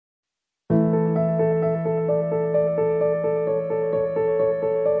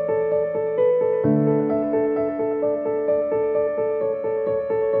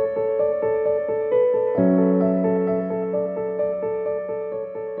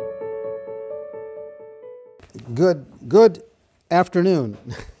Good afternoon,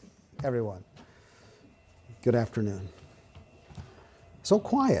 everyone. Good afternoon. So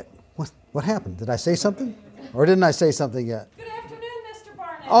quiet. What happened? Did I say something? Or didn't I say something yet? Good afternoon, Mr.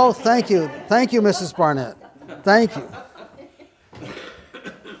 Barnett. Oh, thank you. Thank you, Mrs. Barnett. Thank you.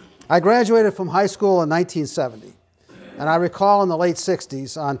 I graduated from high school in 1970, and I recall in the late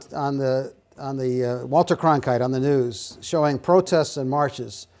 60s on the Walter Cronkite on the news showing protests and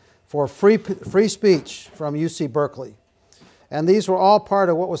marches for free speech from UC Berkeley. And these were all part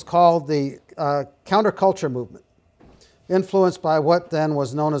of what was called the counterculture movement, influenced by what then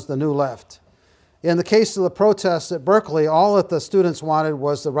was known as the New Left. In the case of the protests at Berkeley, all that the students wanted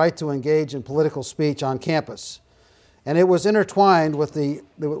was the right to engage in political speech on campus. And it was intertwined with the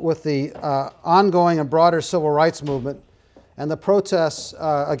ongoing and broader civil rights movement and the protests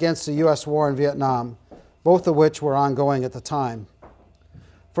against the U.S. war in Vietnam, both of which were ongoing at the time.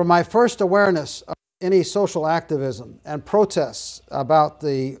 From my first awareness of any social activism and protests about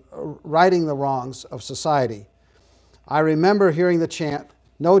the righting the wrongs of society, I remember hearing the chant,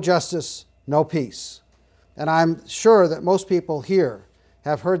 "No justice, no peace." And I'm sure that most people here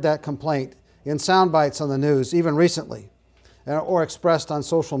have heard that complaint in sound bites on the news, even recently, or expressed on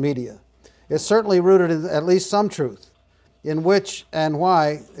social media. It's certainly rooted in at least some truth in which and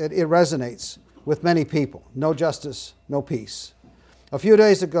why it resonates with many people. No justice, no peace. A few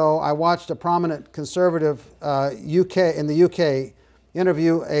days ago, I watched a prominent conservative in the UK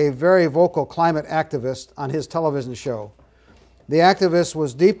interview a very vocal climate activist on his television show. The activist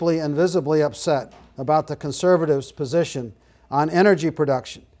was deeply and visibly upset about the conservatives' position on energy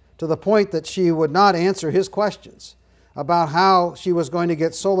production, to the point that she would not answer his questions about how she was going to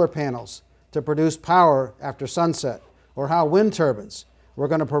get solar panels to produce power after sunset, or how wind turbines were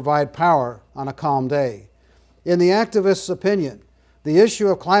going to provide power on a calm day. In the activist's opinion, the issue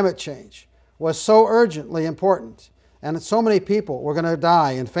of climate change was so urgently important, and so many people were going to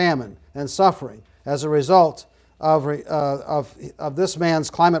die in famine and suffering as a result of this man's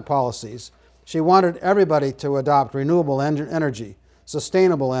climate policies. She wanted everybody to adopt renewable energy,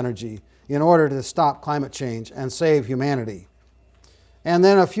 sustainable energy, in order to stop climate change and save humanity. And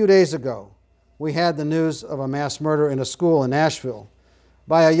then a few days ago, we had the news of a mass murder in a school in Nashville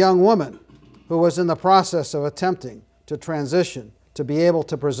by a young woman who was in the process of attempting to transition to be able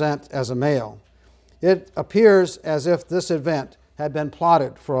to present as a male. It appears as if this event had been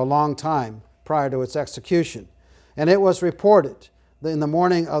plotted for a long time prior to its execution. And it was reported in the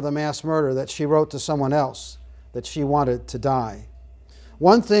morning of the mass murder that she wrote to someone else that she wanted to die.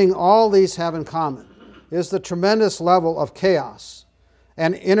 One thing all these have in common is the tremendous level of chaos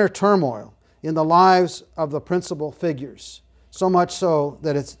and inner turmoil in the lives of the principal figures, so much so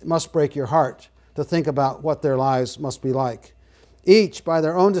that it must break your heart to think about what their lives must be like. Each, by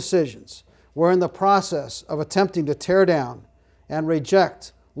their own decisions, were in the process of attempting to tear down and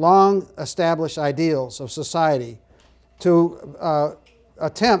reject long-established ideals of society, to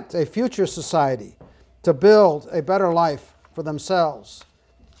attempt a future society, to build a better life for themselves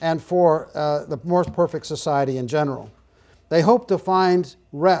and for the more perfect society in general. They hope to find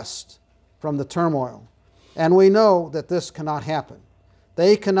rest from the turmoil, and we know that this cannot happen.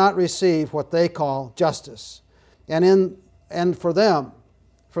 They cannot receive what they call justice, and for them,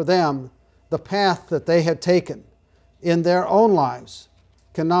 the path that they had taken in their own lives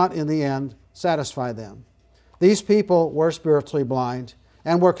cannot in the end satisfy them. These people were spiritually blind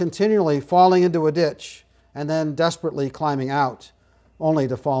and were continually falling into a ditch and then desperately climbing out, only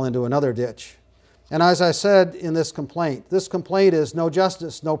to fall into another ditch. And as I said in this complaint is no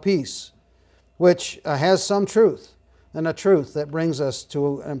justice, no peace, which has some truth, and a truth that brings us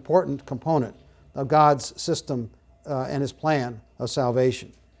to an important component of God's system and His plan of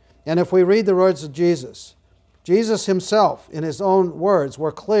salvation. And if we read the words of Jesus, Jesus Himself, in His own words,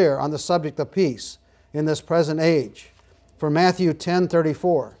 were clear on the subject of peace in this present age. From Matthew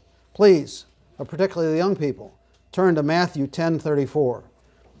 10:34, please, particularly the young people, turn to Matthew 10:34.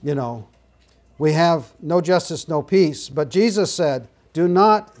 You know, we have no justice, no peace, but Jesus said, do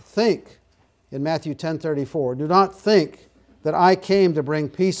not think, in Matthew 10:34, do not think that I came to bring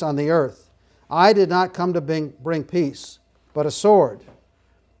peace on the earth. I did not come to bring peace, but a sword.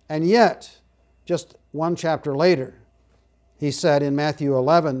 And yet, just one chapter later, He said in Matthew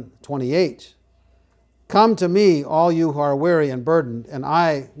 11:28, come to me, all you who are weary and burdened, and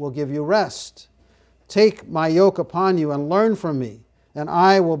I will give you rest. Take my yoke upon you and learn from me, and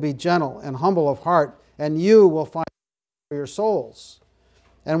I will be gentle and humble of heart, and you will find for your souls.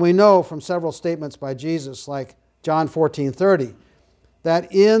 And we know from several statements by Jesus, like John 14:30,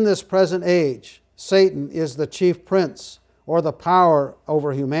 that in this present age, Satan is the chief prince or the power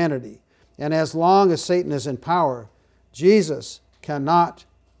over humanity. and as long as Satan is in power, Jesus cannot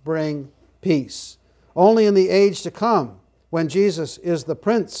bring peace. Only in the age to come, when Jesus is the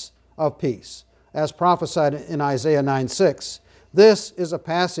Prince of Peace, as prophesied in Isaiah 9:6. This is a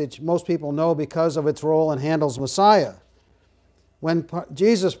passage most people know because of its role in Handel's Messiah. When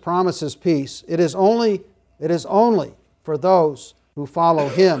Jesus promises peace, it is only for those who follow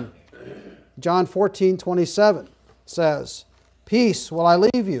him. John 14:27 says, "Peace will I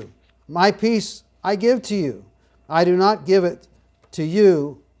leave you, my peace I give to you. I do not give it to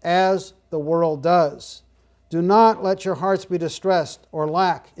you as the world does. Do not let your hearts be distressed or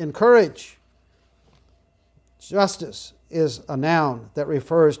lack in courage." Justice is a noun that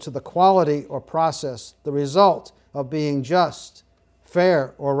refers to the quality or process, the result of being just,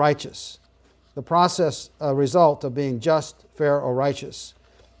 fair, or righteous. The process, a result of being just, fair, or righteous.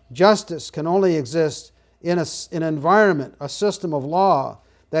 Justice can only exist in an environment, a system of law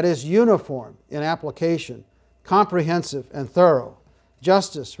that is uniform in application, comprehensive and thorough.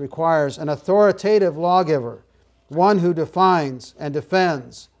 Justice requires an authoritative lawgiver, one who defines and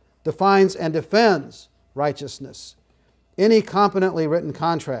defends righteousness. Any competently written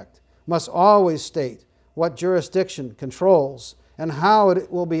contract must always state what jurisdiction controls and how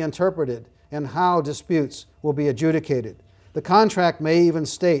it will be interpreted and how disputes will be adjudicated. The contract may even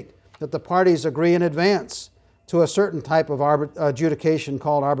state that the parties agree in advance to a certain type of adjudication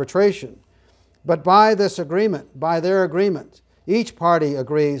called arbitration. But by their agreement, each party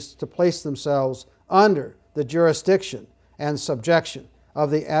agrees to place themselves under the jurisdiction and subjection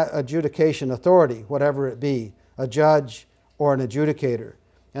of the adjudication authority, whatever it be, a judge or an adjudicator.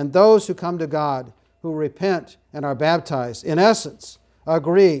 And those who come to God, who repent and are baptized, in essence,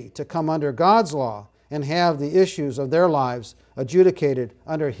 agree to come under God's law and have the issues of their lives adjudicated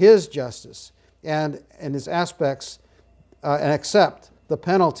under His justice and His aspects, and accept the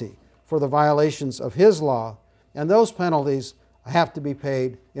penalty for the violations of His law. And those penalties have to be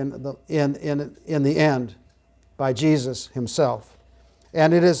paid in the end by Jesus Himself.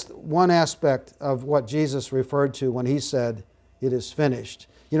 And it is one aspect of what Jesus referred to when He said, "It is finished."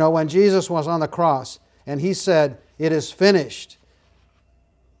 You know, when Jesus was on the cross and He said, "It is finished,"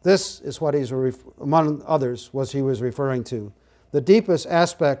 this is what among others, He was referring to. The deepest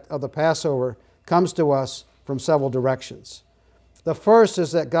aspect of the Passover comes to us from several directions. The first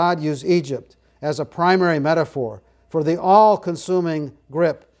is that God used Egypt as a primary metaphor for the all-consuming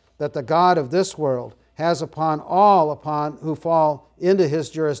grip that the God of this world has upon who fall into His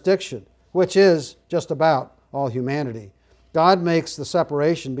jurisdiction, which is just about all humanity. God makes the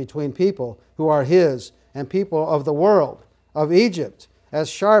separation between people who are His and people of the world, of Egypt, as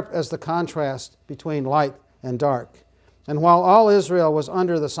sharp as the contrast between light and dark. And while all Israel was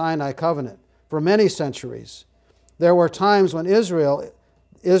under the Sinai covenant for many centuries, there were times when Israel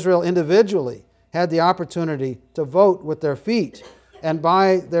individually had the opportunity to vote with their feet, and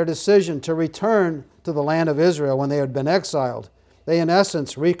by their decision to return to the land of Israel when they had been exiled, they in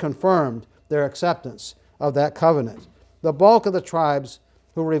essence reconfirmed their acceptance of that covenant. The bulk of the tribes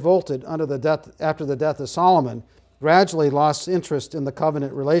who revolted after the death of Solomon gradually lost interest in the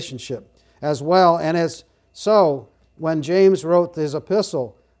covenant relationship as well, and as so, when James wrote his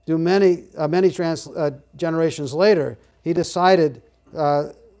epistle, many generations later, he decided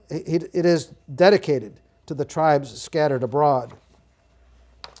it is dedicated to the tribes scattered abroad.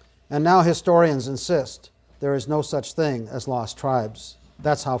 And now historians insist there is no such thing as lost tribes.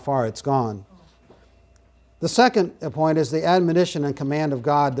 That's how far it's gone. The second point is the admonition and command of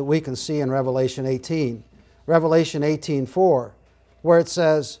God that we can see in Revelation 18. Revelation 18:4, where it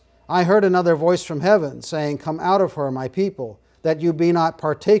says, "I heard another voice from heaven saying, 'Come out of her, my people, that you be not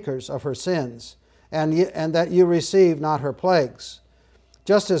partakers of her sins, and that you receive not her plagues.'"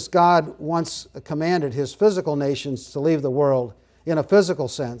 Just as God once commanded His physical nations to leave the world in a physical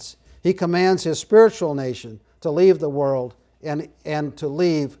sense, He commands His spiritual nation to leave the world and to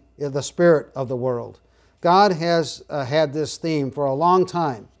leave the spirit of the world. God has had this theme for a long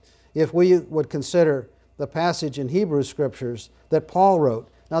time. If we would consider the passage in Hebrew Scriptures that Paul wrote.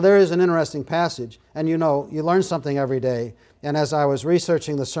 Now there is an interesting passage, and you know, you learn something every day. And as I was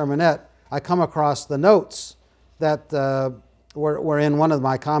researching the sermonette, I come across the notes that were in one of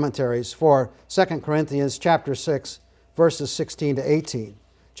my commentaries for 2 Corinthians chapter 6, verses 16 to 18.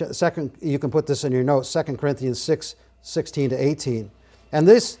 You can put this in your notes, 2 Corinthians 6, 16 to 18. And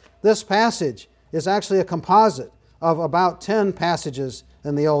this passage is actually a composite of about 10 passages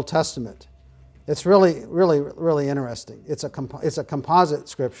in the Old Testament. It's really, really, really interesting. It's a composite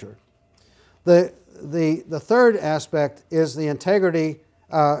scripture. The third aspect is the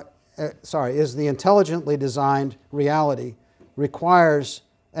intelligently designed reality requires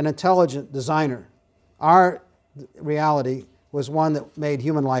an intelligent designer. Our reality was one that made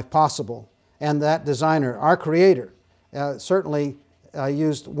human life possible. And that designer, our creator, certainly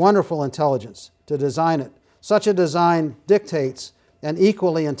used wonderful intelligence to design it. Such a design dictates an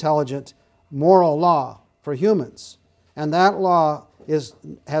equally intelligent moral law for humans. And that law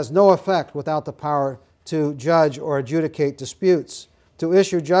has no effect without the power to judge or adjudicate disputes, to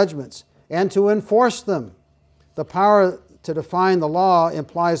issue judgments, and to enforce them. The power to define the law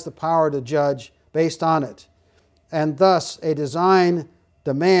implies the power to judge based on it. And thus, a design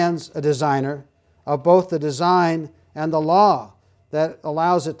demands a designer of both the design and the law that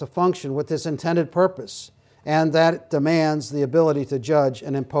allows it to function with its intended purpose, and that demands the ability to judge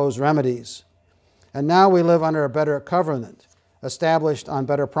and impose remedies. And now we live under a better covenant, established on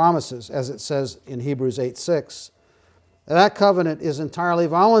better promises, as it says in Hebrews 8:6. That covenant is entirely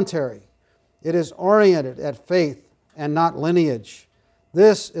voluntary. It is oriented at faith and not lineage.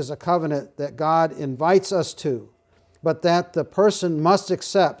 This is a covenant that God invites us to, but that the person must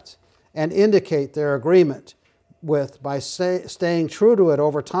accept and indicate their agreement with by staying true to it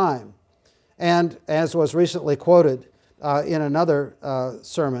over time. And as was recently quoted in another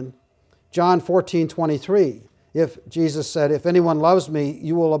sermon, John 14:23, if Jesus said, "If anyone loves me,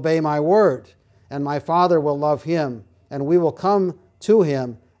 you will obey my word, and my Father will love him, and we will come to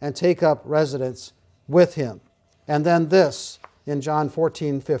him and take up residence with him." And then this in John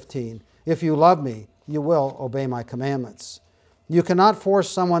 14:15, "If you love me, you will obey my commandments." You cannot force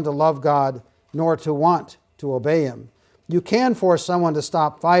someone to love God nor to want to obey him. You can force someone to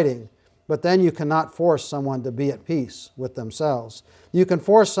stop fighting, but then you cannot force someone to be at peace with themselves. You can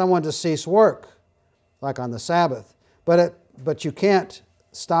force someone to cease work, like on the Sabbath, but you can't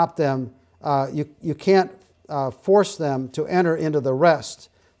stop them. You can't force them to enter into the rest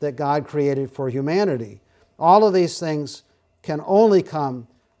that God created for humanity. All of these things can only come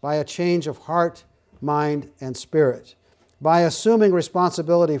by a change of heart, mind, and spirit, by assuming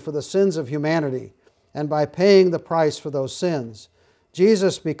responsibility for the sins of humanity, and by paying the price for those sins.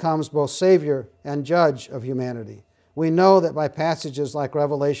 Jesus becomes both Savior and Judge of humanity. We know that by passages like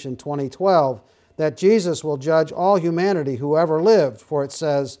Revelation 20:12, that Jesus will judge all humanity who ever lived, for it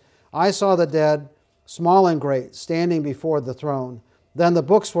says, "I saw the dead, small and great, standing before the throne. Then the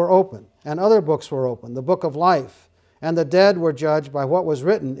books were opened, and other books were opened, the book of life, and the dead were judged by what was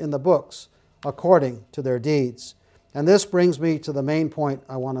written in the books, according to their deeds." And this brings me to the main point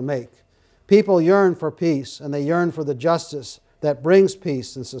I want to make. People yearn for peace, and they yearn for the justice that brings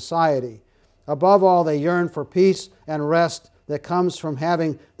peace in society. Above all, they yearn for peace and rest that comes from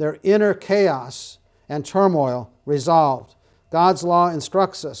having their inner chaos and turmoil resolved. God's law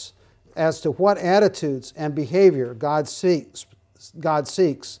instructs us as to what attitudes and behavior God seeks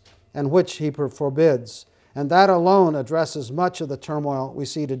and which he forbids. And that alone addresses much of the turmoil we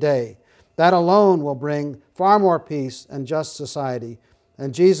see today. That alone will bring far more peace and just society.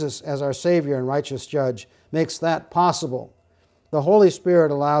 And Jesus, as our Savior and righteous Judge, makes that possible. The Holy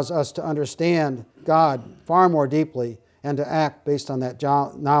Spirit allows us to understand God far more deeply and to act based on that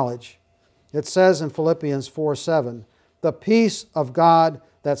knowledge. It says in Philippians 4:7, "The peace of God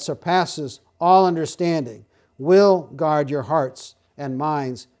that surpasses all understanding will guard your hearts and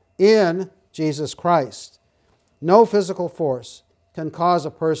minds in Jesus Christ." No physical force can cause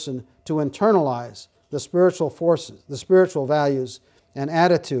a person to internalize the spiritual forces, the spiritual values and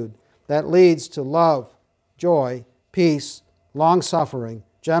attitude that leads to love, joy, peace, long-suffering,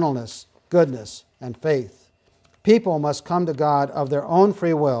 gentleness, goodness, and faith. People must come to God of their own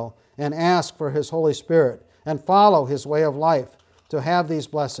free will and ask for his Holy Spirit and follow his way of life to have these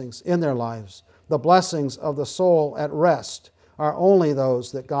blessings in their lives. The blessings of the soul at rest are only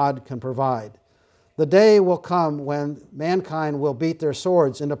those that God can provide. The day will come when mankind will beat their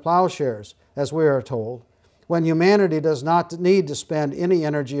swords into plowshares, as we are told, when humanity does not need to spend any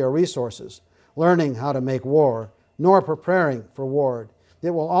energy or resources learning how to make war, nor preparing for war.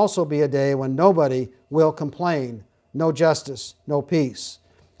 It will also be a day when nobody will complain, no justice, no peace.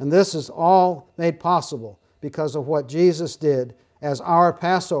 And this is all made possible because of what Jesus did as our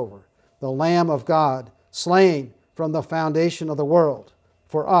Passover, the Lamb of God, slain from the foundation of the world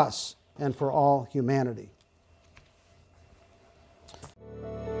for us and for all humanity.